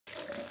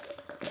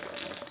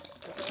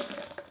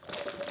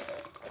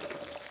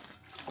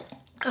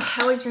Ugh,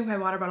 I always drink my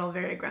water bottle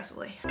very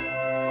aggressively.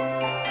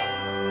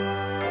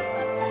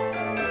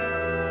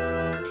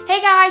 Hey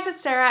guys,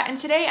 it's Sarah, and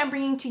today I'm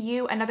bringing to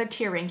you another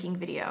tier ranking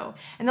video.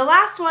 In the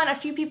last one, a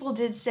few people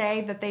did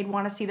say that they'd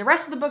want to see the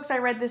rest of the books I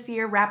read this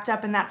year wrapped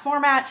up in that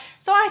format,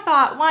 so I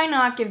thought, why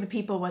not give the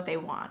people what they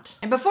want?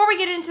 And before we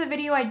get into the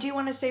video, I do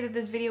want to say that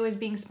this video is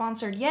being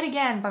sponsored yet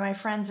again by my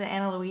friends at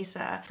Ana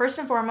Luisa. First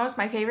and foremost,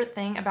 my favorite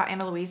thing about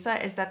Ana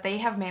Luisa is that they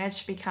have managed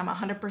to become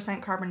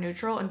 100% carbon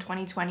neutral in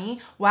 2020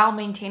 while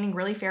maintaining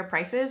really fair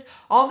prices.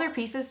 All of their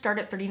pieces start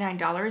at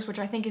 $39, which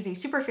I think is a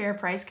super fair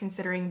price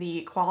considering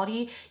the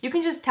quality. You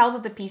can just tell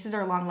that the pieces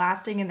are long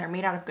lasting and they're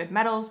made out of good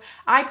metals.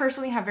 I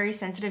personally have very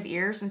sensitive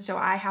ears, and so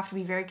I have to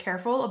be very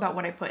careful about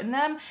what I put in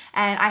them,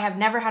 and I have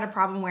never had a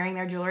problem wearing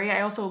their jewelry.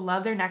 I also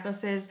love their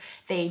necklaces.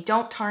 They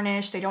don't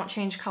tarnish, they don't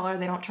change color,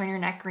 they don't turn your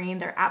neck green.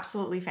 They're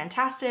absolutely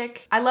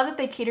fantastic. I love that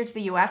they cater to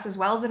the US as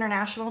well as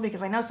international,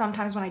 because I know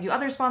sometimes when I do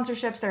other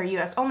sponsorships they're a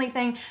US only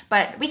thing,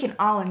 but we can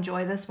all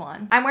enjoy this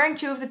one. I'm wearing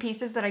two of the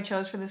pieces that I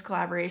chose for this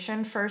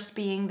collaboration, first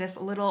being this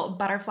little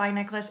butterfly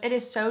necklace. It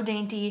is so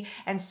dainty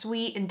and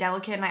sweet and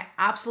delicate, and I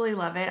absolutely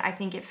love it. I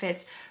think it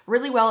fits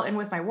really well in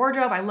with my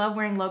wardrobe. I love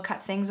wearing low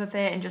cut things with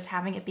it and just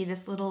having it be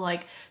this little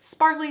like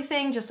sparkly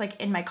thing just like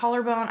in my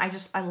collarbone.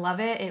 I love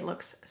it. It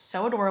looks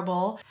so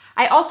adorable.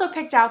 I also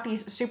picked out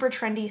these super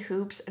trendy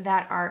hoops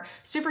that are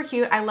super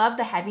cute. I love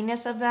the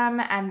heaviness of them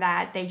and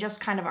that they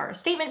just kind of are a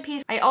statement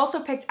piece. I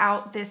also picked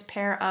out this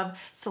pair of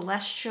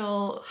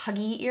celestial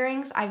huggy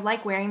earrings. I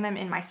like wearing them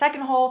in my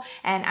second hole,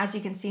 and as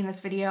you can see in this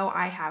video,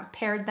 I have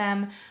paired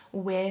them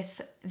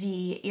with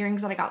the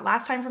earrings that I got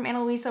last time from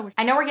Ana Luisa.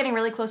 I know we're getting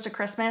really close to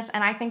Christmas,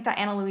 and I think that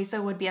Ana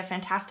Luisa would be a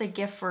fantastic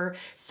gift for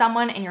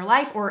someone in your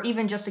life, or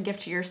even just a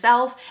gift to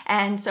yourself.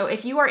 And so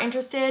if you are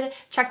interested,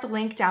 check the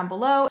link down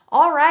below.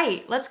 All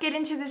right, let's get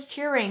into this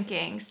tier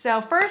ranking.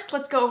 So first,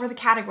 let's go over the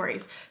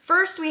categories.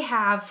 First, we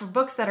have for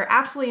books that are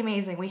absolutely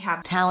amazing, we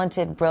have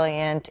talented,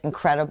 brilliant,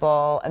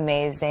 incredible,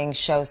 amazing,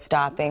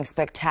 show-stopping,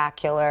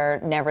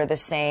 spectacular, never the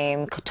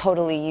same,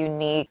 totally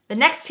unique. The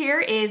next tier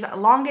is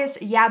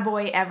longest yeah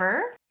boy ever.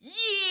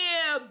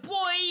 Yeah,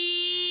 boy!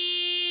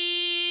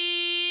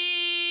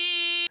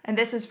 And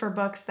this is for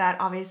books that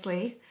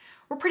obviously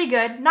were pretty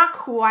good. Not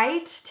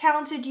quite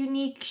talented,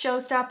 unique,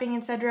 show-stopping,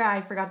 etc.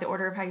 I forgot the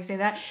order of how you say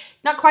that.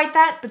 Not quite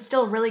that, but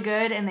still really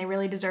good, and they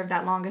really deserve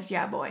that longest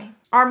yeah boy.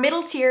 Our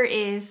middle tier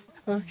is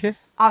okay.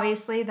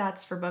 Obviously,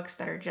 that's for books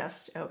that are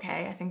just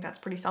okay. I think that's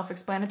pretty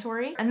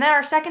self-explanatory. And then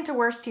our second to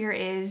worst tier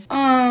is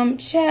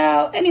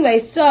child. Anyway,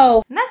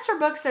 so. And that's for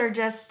books that are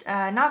just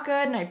not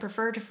good, and I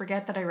prefer to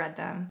forget that I read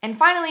them. And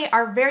finally,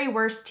 our very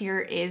worst tier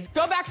is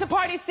Go back to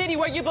Party City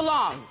where you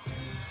belong.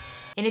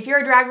 And if you're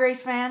a Drag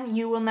Race fan,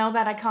 you will know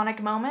that iconic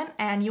moment,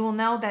 and you will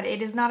know that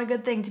it is not a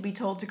good thing to be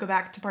told to go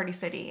back to Party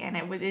City, and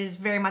it is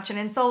very much an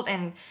insult,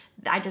 and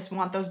I just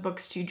want those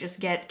books to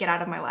just get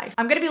out of my life.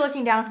 I'm gonna be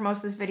looking down for most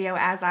of this video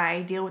as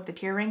I deal with the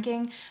tier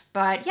ranking,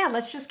 but yeah,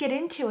 let's just get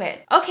into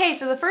it. Okay,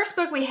 so the first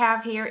book we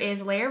have here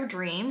is Lair of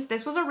Dreams.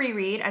 This was a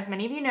reread. As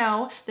many of you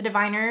know, The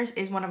Diviners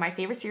is one of my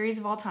favorite series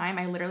of all time.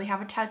 I literally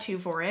have a tattoo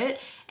for it,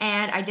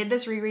 and I did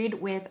this reread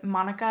with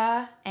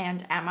Monica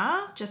and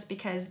Emma just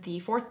because the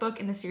fourth book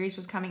in the series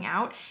was coming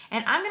out,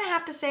 and I'm gonna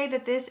have to say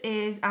that this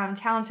is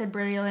talented,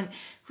 brilliant,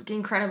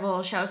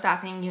 incredible,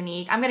 show-stopping,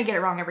 unique. I'm gonna get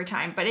it wrong every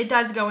time, but it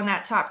does go in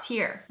that top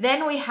tier.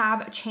 Then we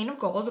have Chain of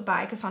Gold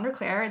by Cassandra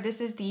Clare.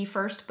 This is the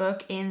first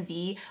book in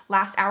the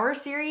Last Hour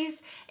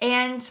series,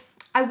 and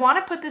I want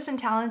to put this in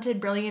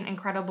talented, brilliant,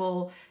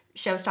 incredible,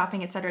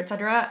 show-stopping,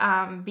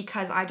 etc.,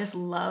 because I just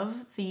love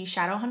the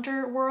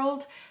Shadowhunter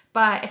world.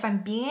 But if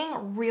I'm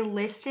being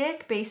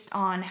realistic based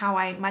on how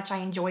much I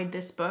enjoyed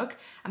this book,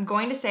 I'm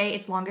going to say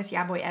it's longest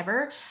yeah boy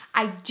ever.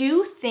 I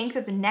do think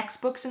that the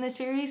next books in the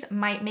series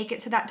might make it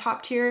to that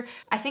top tier.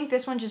 I think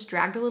this one just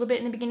dragged a little bit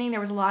in the beginning.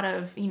 There was a lot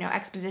of, you know,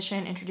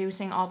 exposition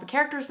introducing all the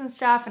characters and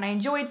stuff, and I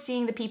enjoyed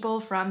seeing the people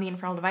from the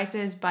Infernal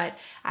Devices, but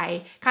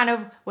I kind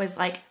of was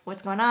like,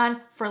 what's going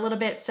on for a little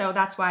bit, so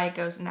that's why it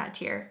goes in that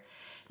tier.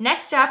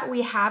 Next up,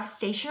 we have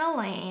Station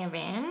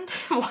 11.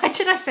 Why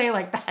did I say it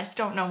like that? I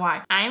don't know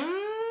why. I'm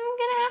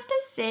gonna have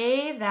to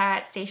say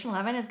that Station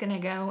 11 is gonna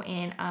go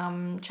in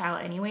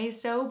Child Anyways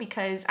So,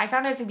 because I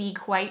found it to be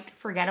quite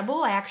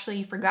forgettable. I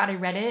actually forgot I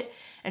read it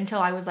until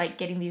I was like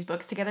getting these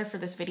books together for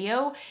this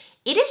video.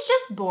 It is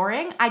just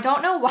boring. I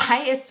don't know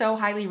why it's so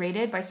highly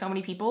rated by so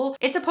many people.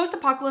 It's a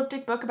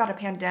post-apocalyptic book about a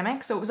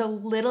pandemic, so it was a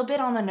little bit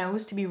on the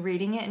nose to be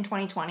reading it in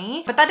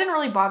 2020, but that didn't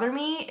really bother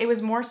me. It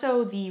was more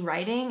so the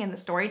writing and the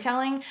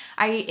storytelling.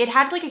 It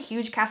had like a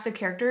huge cast of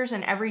characters,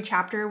 and every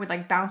chapter would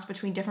like bounce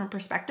between different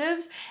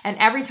perspectives, and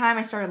every time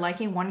I started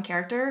liking one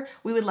character,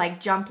 we would like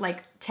jump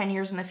like 10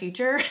 years in the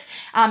future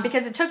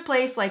because it took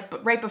place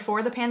like right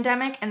before the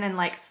pandemic, and then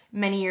like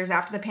many years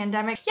after the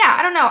pandemic. Yeah,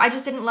 I don't know. I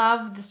just didn't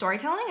love the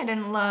storytelling. I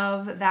didn't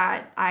love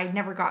that I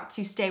never got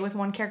to stay with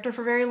one character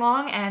for very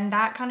long, and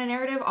that kind of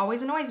narrative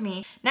always annoys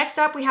me. Next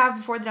up, we have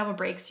Before the Devil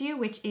Breaks You,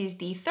 which is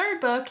the third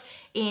book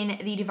in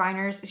the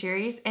Diviners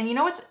series. And you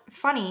know what's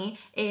funny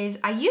is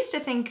I used to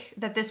think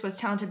that this was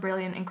talented,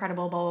 brilliant,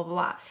 incredible, blah, blah,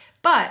 blah.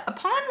 But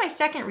upon my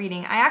second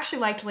reading, I actually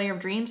liked Lair of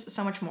Dreams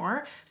so much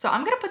more. So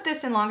I'm gonna put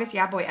this in Longest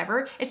Yeah Boy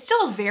Ever. It's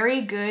still a very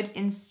good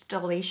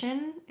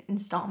installment,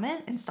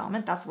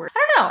 that's the word. I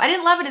don't know, I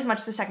didn't love it as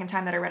much the second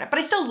time that I read it, but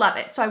I still love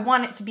it. So I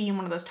want it to be in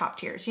one of those top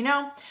tiers, you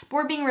know? But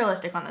we're being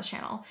realistic on this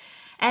channel.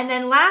 And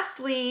then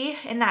lastly,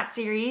 in that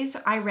series,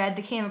 I read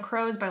The King of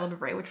Crows by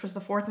Libba, which was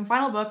the fourth and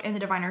final book in the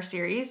Diviner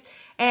series.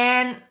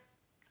 And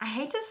I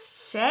hate to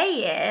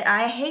say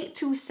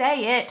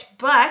it,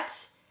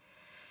 but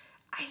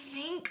I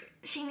think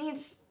she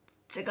needs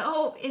to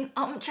go in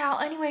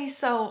child anyway,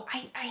 so I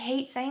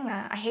hate saying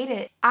that. I hate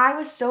it. I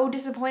was so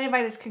disappointed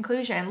by this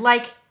conclusion.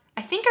 Like,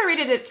 I think I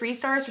rated it 3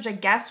 stars, which I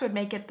guess would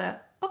make it the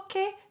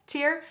okay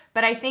tier,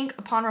 but I think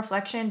upon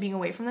reflection, being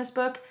away from this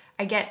book,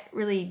 I get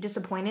really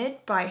disappointed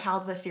by how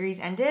the series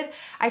ended.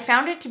 I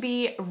found it to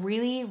be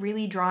really,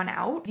 really drawn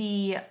out.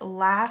 The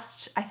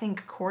last, I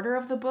think, quarter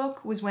of the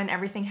book was when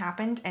everything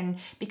happened, and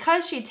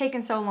because she had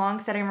taken so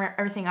long setting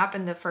everything up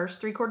in the first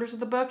 3 quarters of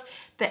the book,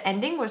 the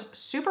ending was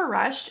super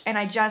rushed, and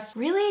I just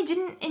really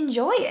didn't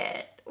enjoy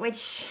it,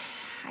 which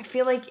I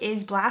feel like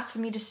is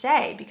blasphemy to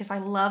say because I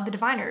love the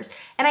Diviners.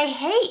 And I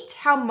hate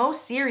how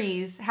most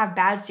series have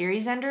bad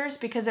series enders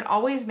because it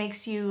always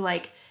makes you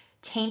like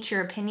taint your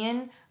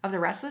opinion of the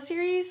rest of the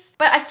series.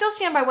 But I still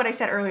stand by what I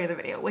said earlier in the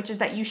video, which is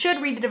that you should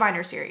read the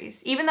Diviner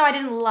series. Even though I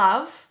didn't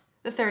love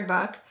the 3rd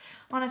book,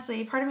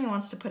 honestly, part of me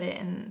wants to put it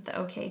in the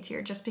okay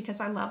tier just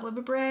because I love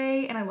Libba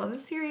Bray and I love the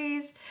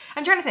series.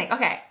 I'm trying to think,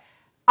 okay.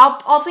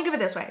 I'll think of it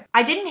this way.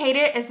 I didn't hate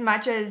it as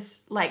much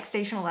as like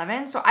Station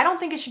 11, so I don't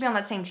think it should be on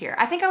that same tier.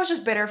 I think I was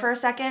just bitter for a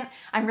second.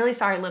 I'm really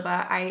sorry,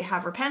 Libba. I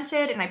have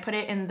repented and I put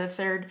it in the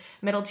 3rd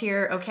middle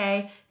tier,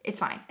 okay? It's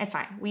fine, it's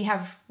fine. We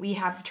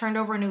have turned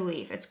over a new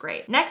leaf, it's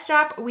great. Next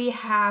up, we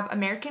have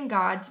American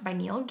Gods by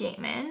Neil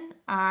Gaiman.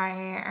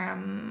 I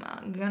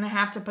am gonna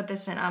have to put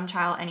this in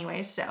child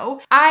anyway,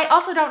 so. I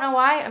also don't know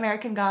why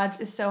American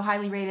Gods is so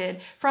highly rated.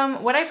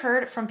 From what I've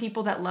heard from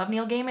people that love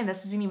Neil Gaiman,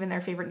 this isn't even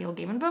their favorite Neil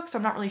Gaiman book, so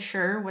I'm not really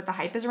sure what the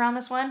hype is around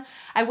this one.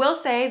 I will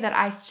say that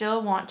I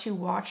still want to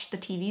watch the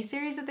TV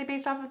series that they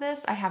based off of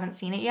this. I haven't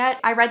seen it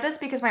yet. I read this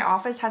because my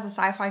office has a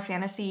sci-fi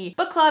fantasy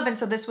book club, and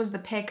so this was the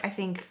pick, I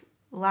think,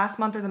 last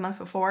month or the month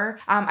before.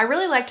 I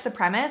really liked the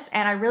premise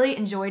and I really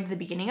enjoyed the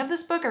beginning of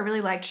this book. I really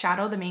liked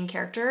Shadow, the main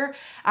character,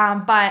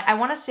 but I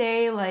want to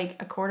say like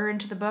a quarter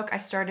into the book, I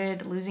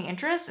started losing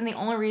interest, and the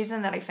only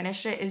reason that I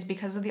finished it is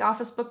because of the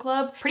office book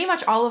club. Pretty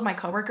much all of my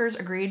coworkers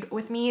agreed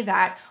with me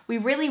that we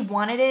really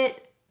wanted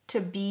it to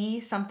be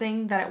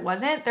something that it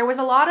wasn't. There was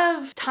a lot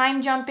of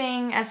time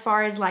jumping as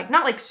far as like,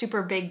 not like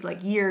super big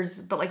like years,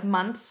 but like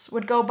months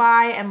would go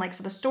by, and like,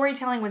 so the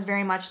storytelling was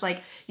very much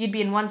like you'd be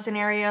in one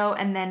scenario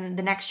and then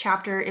the next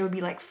chapter it would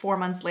be like 4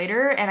 months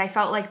later, and I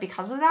felt like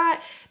because of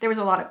that there was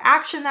a lot of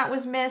action that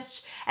was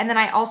missed, and then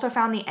I also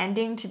found the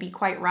ending to be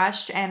quite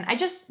rushed and I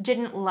just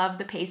didn't love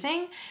the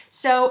pacing.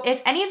 So if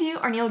any of you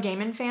are Neil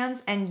Gaiman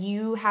fans and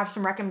you have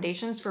some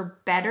recommendations for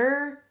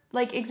better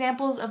like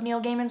examples of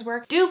Neil Gaiman's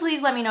work, do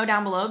please let me know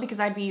down below because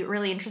I'd be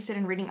really interested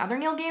in reading other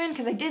Neil Gaiman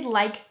because I did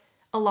like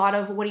a lot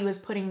of what he was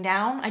putting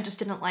down. I just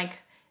didn't like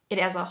it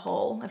as a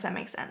whole, if that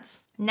makes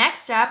sense.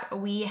 Next up,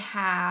 we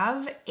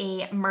have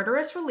A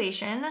Murderous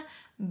Relation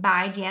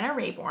by Deanna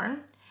Raybourn.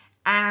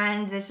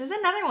 And this is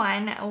another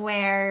one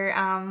where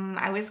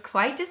I was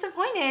quite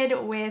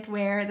disappointed with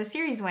where the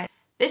series went.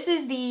 This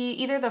is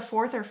either the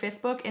 4th or 5th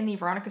book in the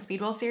Veronica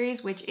Speedwell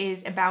series, which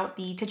is about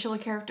the titular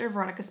character,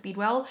 Veronica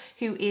Speedwell,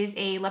 who is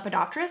a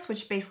lepidopterist,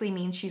 which basically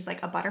means she's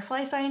like a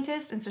butterfly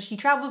scientist. And so she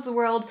travels the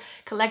world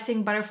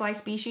collecting butterfly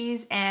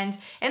species. And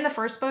in the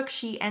 1st book,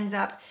 she ends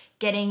up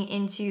getting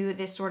into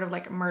this sort of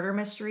like murder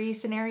mystery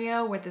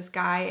scenario with this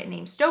guy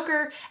named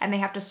Stoker, and they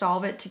have to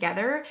solve it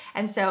together.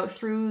 And so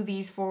through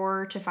these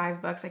 4 to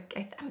 5 books, I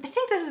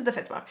think this is the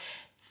 5th book.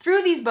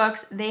 Through these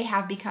books, they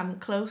have become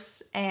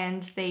close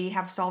and they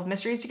have solved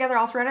mysteries together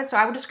all throughout it. So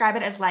I would describe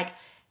it as like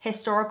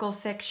historical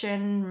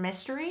fiction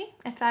mystery,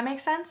 if that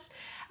makes sense.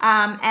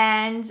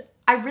 And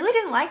I really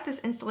didn't like this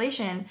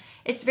installation.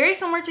 It's very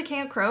similar to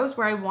King of Crows,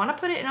 where I want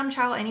to put it in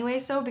child anyway,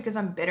 so because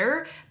I'm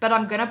bitter, but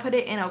I'm gonna put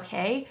it in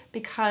okay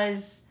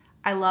because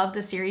I love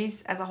the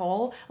series as a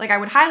whole. Like, I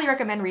would highly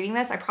recommend reading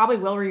this. I probably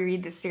will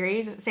reread this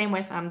series. Same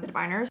with the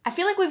Diviners. I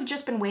feel like we've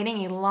just been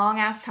waiting a long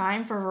ass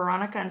time for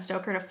Veronica and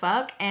Stoker to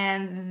fuck,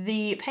 and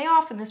the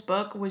payoff in this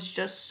book was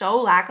just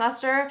so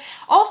lackluster.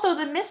 Also,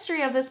 the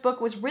mystery of this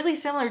book was really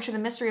similar to the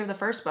mystery of the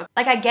 1st book.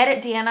 Like, I get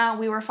it, Deanna,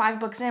 we were 5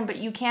 books in, but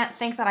you can't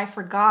think that I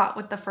forgot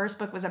what the 1st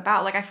book was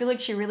about. Like, I feel like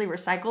she really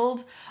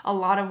recycled a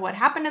lot of what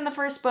happened in the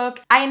 1st book.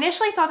 I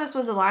initially thought this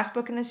was the last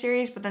book in the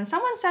series, but then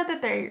someone said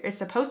that there is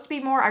supposed to be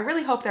more. I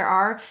really hope there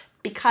are,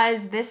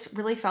 because this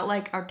really felt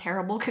like a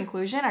terrible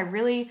conclusion. I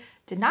really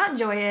did not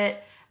enjoy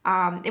it.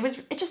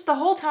 It just the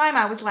whole time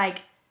I was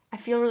like, I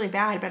feel really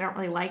bad, but I don't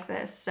really like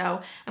this.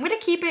 So I'm gonna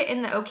keep it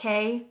in the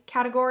okay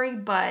category,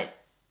 but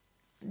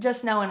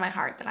just know in my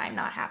heart that I'm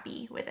not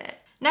happy with it.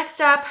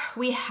 Next up,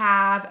 we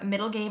have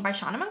Middlegame by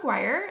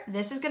mcguire.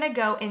 This is gonna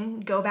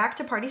go back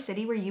to Party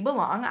City Where You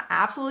Belong. I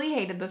absolutely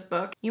hated this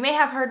book. You may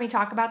have heard me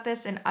talk about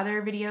this in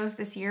other videos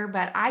this year,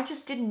 but I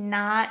just did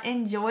not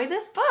enjoy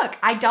this book.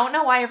 I don't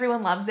know why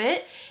everyone loves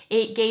it.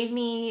 It gave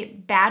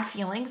me bad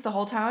feelings the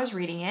whole time I was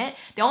reading it.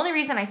 The only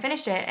reason I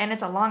finished it, and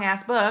it's a long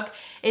ass book,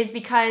 is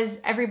because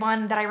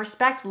everyone that I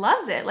respect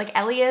loves it. Like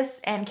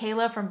Elias and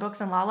Kayla from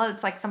Books and Lala,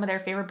 it's like some of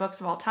their favorite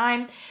books of all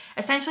time.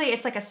 Essentially,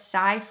 it's like a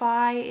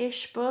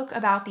sci-fi-ish book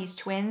about these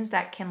twins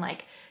that can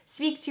like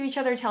speak to each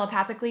other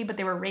telepathically, but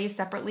they were raised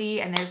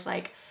separately, and there's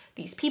like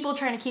these people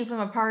trying to keep them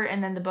apart,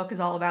 and then the book is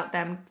all about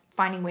them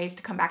finding ways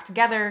to come back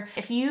together.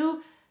 If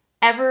you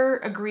ever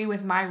agree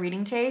with my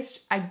reading taste,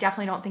 I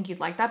definitely don't think you'd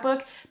like that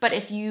book, but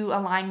if you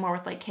align more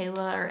with like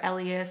Kayla or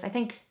Elias, I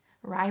think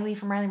Riley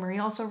from Riley Marie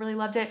also really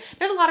loved it.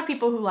 There's a lot of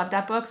people who love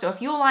that book, so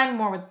if you align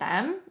more with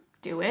them,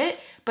 do it.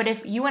 But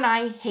if you and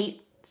I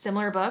hate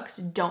similar books,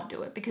 don't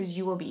do it, because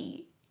you will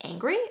be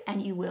angry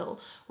and you will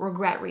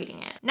regret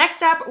reading it.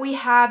 Next up, we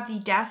have The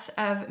Death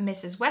of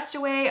Mrs.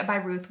 Westaway by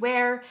Ruth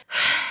Ware.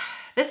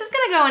 This is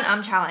gonna go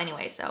in child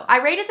anyway, so I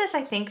rated this,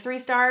 I think, 3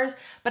 stars,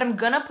 but I'm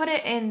gonna put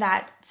it in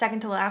that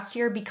second to last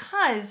tier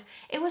because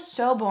it was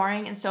so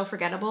boring and so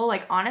forgettable.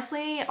 Like,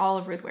 honestly, all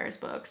of Ruth Ware's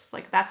books,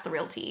 like, that's the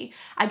real tea.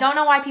 I don't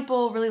know why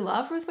people really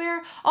love Ruth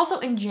Ware. Also,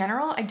 in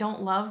general, I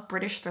don't love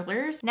British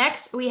thrillers.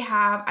 Next, we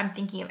have I'm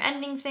Thinking of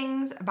Ending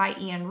Things by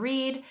Iain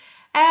Reid,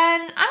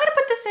 and I'm gonna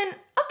put this in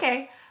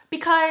okay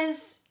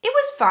because it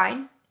was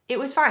fine. It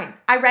was fine.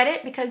 I read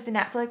it because the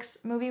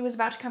Netflix movie was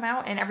about to come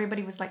out and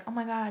everybody was like, oh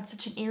my God,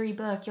 such an eerie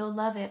book. You'll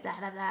love it, blah,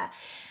 blah, blah.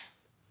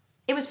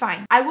 It was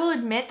fine. I will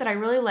admit that I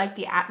really liked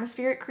the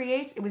atmosphere it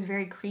creates. It was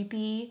very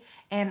creepy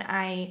and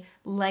I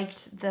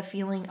liked the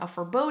feeling of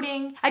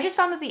foreboding. I just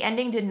found that the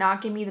ending did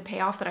not give me the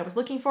payoff that I was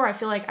looking for. I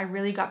feel like I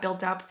really got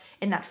built up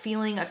in that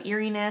feeling of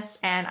eeriness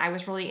and I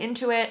was really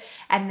into it.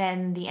 And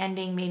then the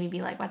ending made me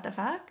be like, what the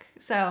fuck?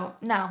 So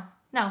no,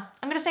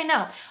 I'm gonna say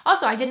no.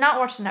 Also, I did not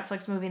watch the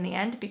Netflix movie in the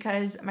end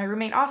because my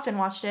roommate Austin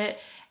watched it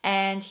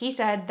and he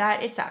said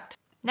that it sucked.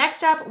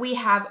 Next up, we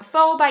have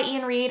Foe by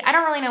Iain Reid. I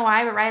don't really know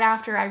why, but right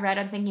after I read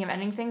I'm Thinking of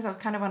Ending Things, I was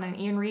kind of on an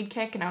Iain Reid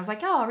kick and I was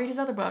like, oh, I'll read his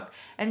other book.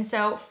 And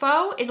so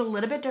Foe is a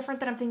little bit different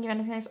than I'm Thinking of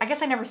Ending Things. I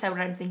guess I never said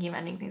what I'm Thinking of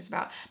Ending Things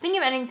about.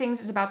 Thinking of Ending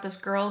Things is about this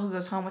girl who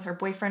goes home with her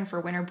boyfriend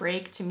for winter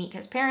break to meet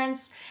his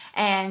parents,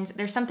 and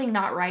there's something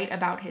not right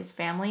about his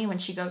family when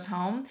she goes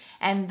home.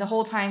 And the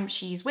whole time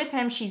she's with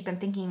him, she's been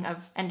thinking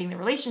of ending the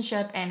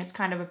relationship, and it's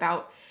kind of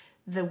about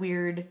the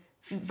weird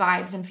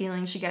vibes and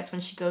feelings she gets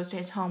when she goes to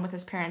his home with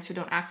his parents who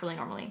don't act really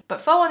normally.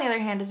 But Foe, on the other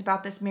hand, is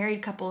about this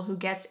married couple who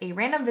gets a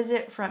random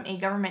visit from a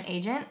government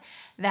agent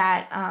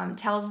that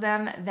tells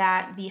them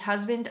that the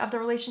husband of the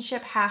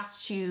relationship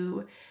has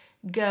to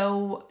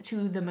go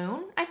to the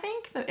moon, I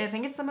think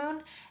it's the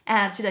moon,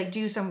 and to like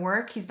do some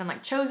work. He's been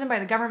like chosen by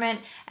the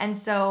government, and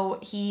so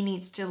he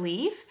needs to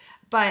leave,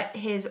 but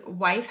his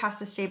wife has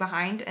to stay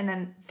behind, and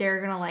then they're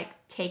gonna like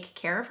take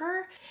care of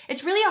her.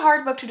 It's really a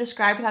hard book to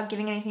describe without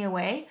giving anything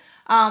away.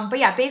 But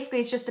yeah, basically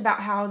it's just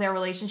about how their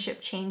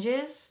relationship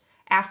changes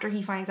after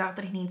he finds out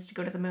that he needs to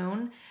go to the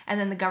moon, and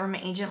then the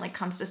government agent like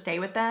comes to stay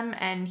with them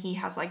and he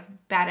has like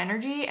bad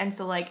energy, and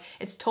so like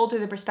it's told through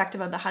the perspective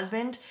of the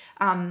husband,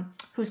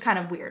 who's kind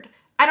of weird.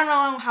 I don't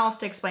know how else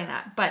to explain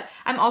that, but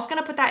I'm also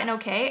gonna put that in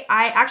okay.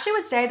 I actually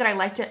would say that I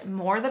liked it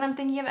more than I'm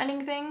Thinking of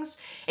Ending Things.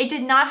 It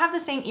did not have the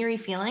same eerie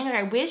feeling. Like,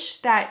 I wish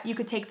that you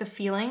could take the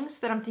feelings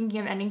that I'm Thinking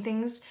of Ending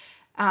Things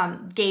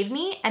gave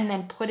me and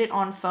then put it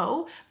on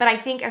Foe, but I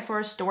think as far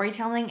as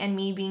storytelling and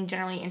me being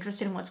generally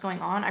interested in what's going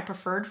on, I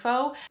preferred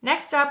Foe.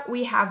 Next up,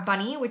 we have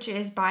Bunny, which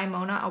is by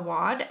Mona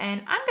Awad,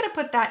 and I'm gonna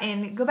put that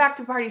in Go Back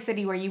to Party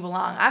City Where You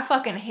Belong. I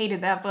fucking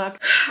hated that book.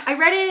 I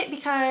read it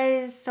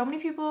because so many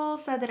people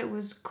said that it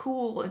was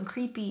cool and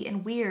creepy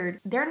and weird.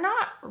 They're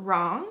not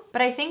wrong,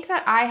 but I think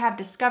that I have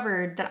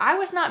discovered that I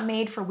was not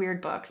made for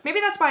weird books.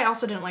 Maybe that's why I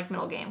also didn't like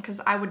Middlegame, because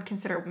I would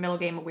consider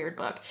Middlegame a weird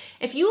book.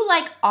 If you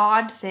like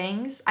odd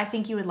things, I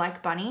think you would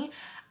like Bunny.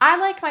 I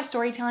like my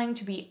storytelling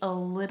to be a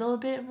little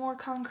bit more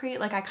concrete.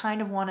 Like, I kind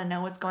of want to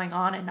know what's going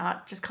on and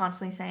not just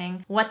constantly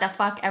saying what the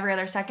fuck every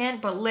other second.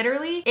 But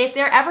literally, if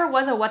there ever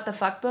was a what the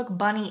fuck book,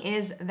 Bunny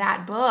is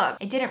that book.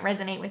 It didn't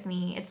resonate with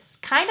me. It's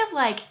kind of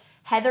like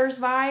Heather's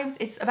vibes.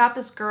 It's about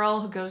this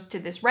girl who goes to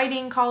this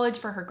writing college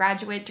for her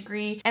graduate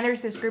degree, and there's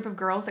this group of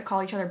girls that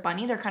call each other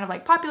Bunny. They're kind of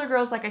like popular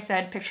girls, like I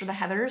said, picture the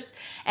Heathers,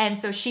 and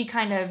so she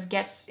kind of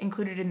gets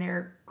included in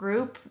their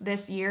group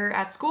this year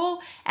at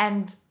school,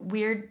 and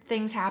weird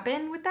things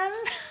happen with them.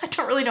 I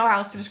don't really know how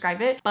else to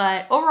describe it,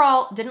 but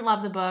overall, didn't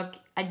love the book.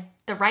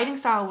 The writing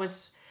style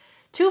was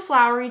too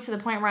flowery to the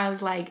point where I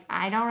was like,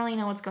 I don't really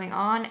know what's going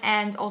on.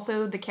 And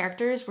also the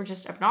characters were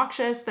just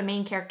obnoxious. The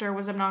main character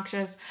was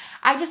obnoxious.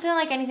 I just didn't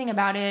like anything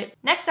about it.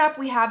 Next up,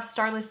 we have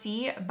Starless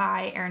Sea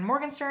by Erin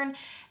Morganstern.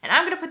 And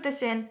I'm gonna put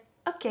this in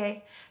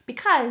okay,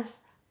 because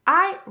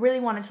I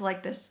really wanted to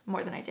like this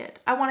more than I did.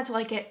 I wanted to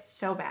like it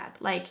so bad.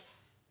 Like,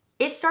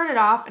 It started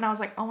off and I was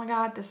like, oh my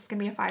god, this is gonna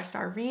be a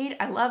 5-star read.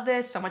 I love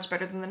this, so much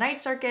better than The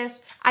Night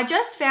Circus. I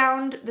just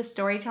found the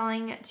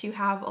storytelling to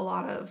have a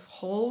lot of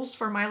holes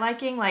for my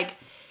liking. Like,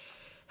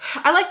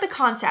 I like the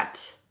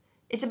concept.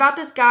 It's about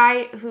this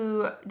guy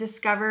who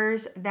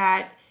discovers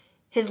that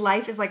his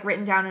life is like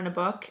written down in a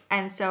book,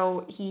 and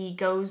so he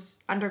goes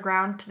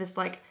underground to this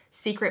like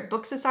secret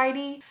book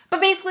society.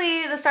 But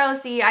basically, the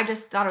Starless, I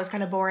just thought it was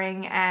kind of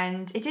boring,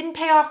 and it didn't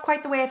pay off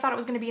quite the way I thought it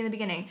was going to be in the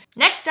beginning.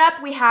 Next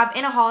up, we have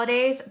In a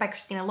Holidaze by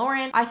Christina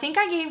Lauren. I think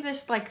I gave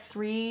this like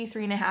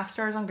 3.5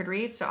 stars on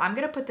Goodreads, so I'm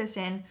gonna put this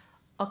in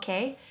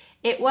okay.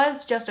 It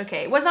was just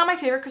okay. It was not my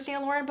favorite Christina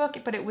Lauren book,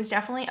 but it was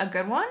definitely a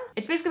good one.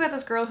 It's basically about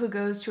this girl who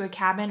goes to a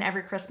cabin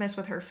every Christmas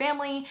with her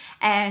family,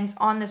 and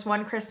on this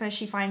one Christmas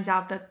she finds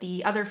out that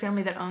the other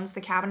family that owns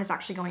the cabin is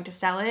actually going to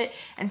sell it,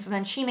 and so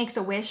then she makes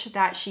a wish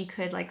that she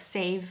could like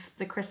save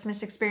the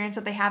Christmas experience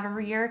that they have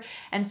every year,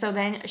 and so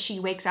then she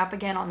wakes up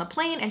again on the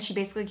plane and she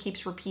basically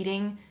keeps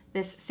repeating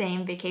this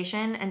same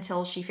vacation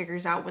until she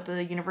figures out what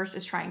the universe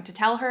is trying to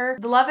tell her.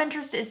 The love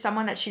interest is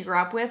someone that she grew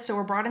up with, so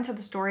we're brought into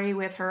the story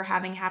with her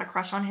having had a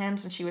crush on him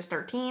since she was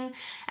 13,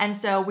 and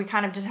so we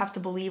kind of just have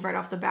to believe right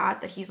off the bat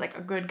that he's like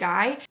a good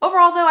guy.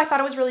 Overall though, I thought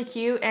it was really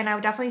cute, and I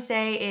would definitely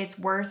say it's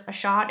worth a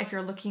shot if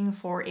you're looking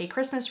for a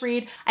Christmas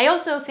read. I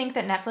also think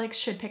that Netflix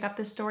should pick up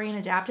this story and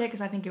adapt it,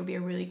 because I think it would be a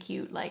really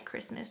cute like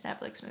Christmas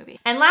Netflix movie.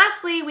 And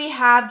lastly, we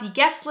have The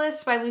Guest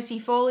List by Lucy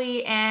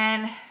Foley,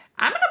 and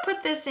I'm gonna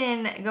put this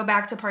in Go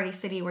Back to Party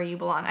City Where You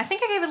Belong. I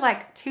think I gave it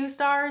like 2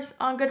 stars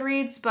on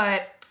Goodreads,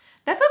 but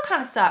that book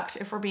kind of sucked,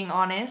 if we're being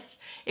honest.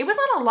 It was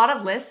on a lot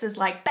of lists as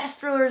like best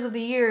thrillers of the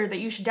year that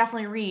you should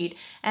definitely read,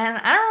 and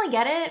I don't really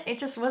get it. It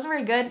just wasn't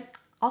very good.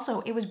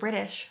 Also, it was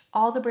British.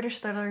 All the British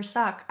thrillers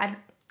suck.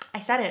 I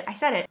said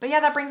it. But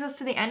yeah, that brings us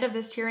to the end of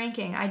this tier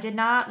ranking. I did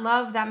not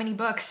love that many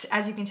books,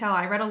 as you can tell.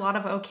 I read a lot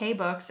of okay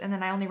books, and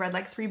then I only read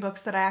like 3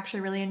 books that I actually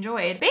really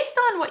enjoyed. Based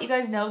on what you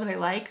guys know that I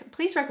like,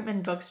 please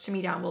recommend books to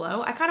me down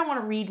below. I kind of want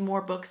to read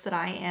more books that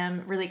I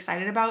am really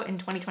excited about in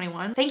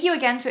 2021. Thank you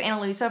again to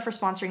Luisa for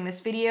sponsoring this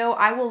video.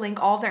 I will link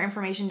all of their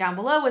information down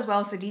below, as well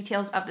as the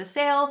details of the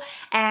sale,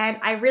 and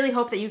I really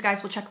hope that you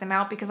guys will check them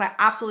out because I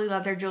absolutely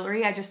love their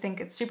jewelry. I just think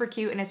it's super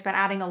cute, and it's been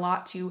adding a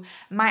lot to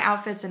my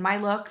outfits and my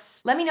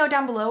looks. Let me know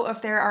down below if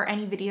there are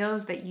any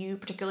videos that you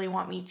particularly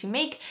want me to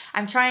make.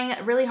 I'm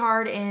trying really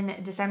hard in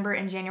December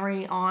and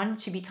January on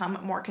to become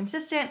more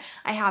consistent.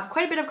 I have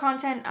quite a bit of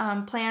content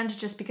planned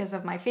just because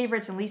of my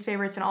favorites and least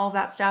favorites and all of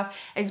that stuff,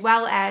 as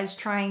well as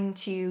trying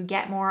to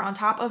get more on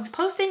top of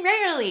posting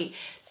regularly.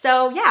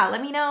 So yeah,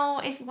 let me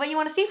know what you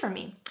want to see from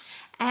me.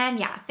 And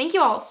yeah, thank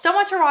you all so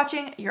much for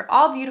watching. You're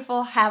all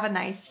beautiful. Have a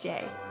nice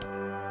day.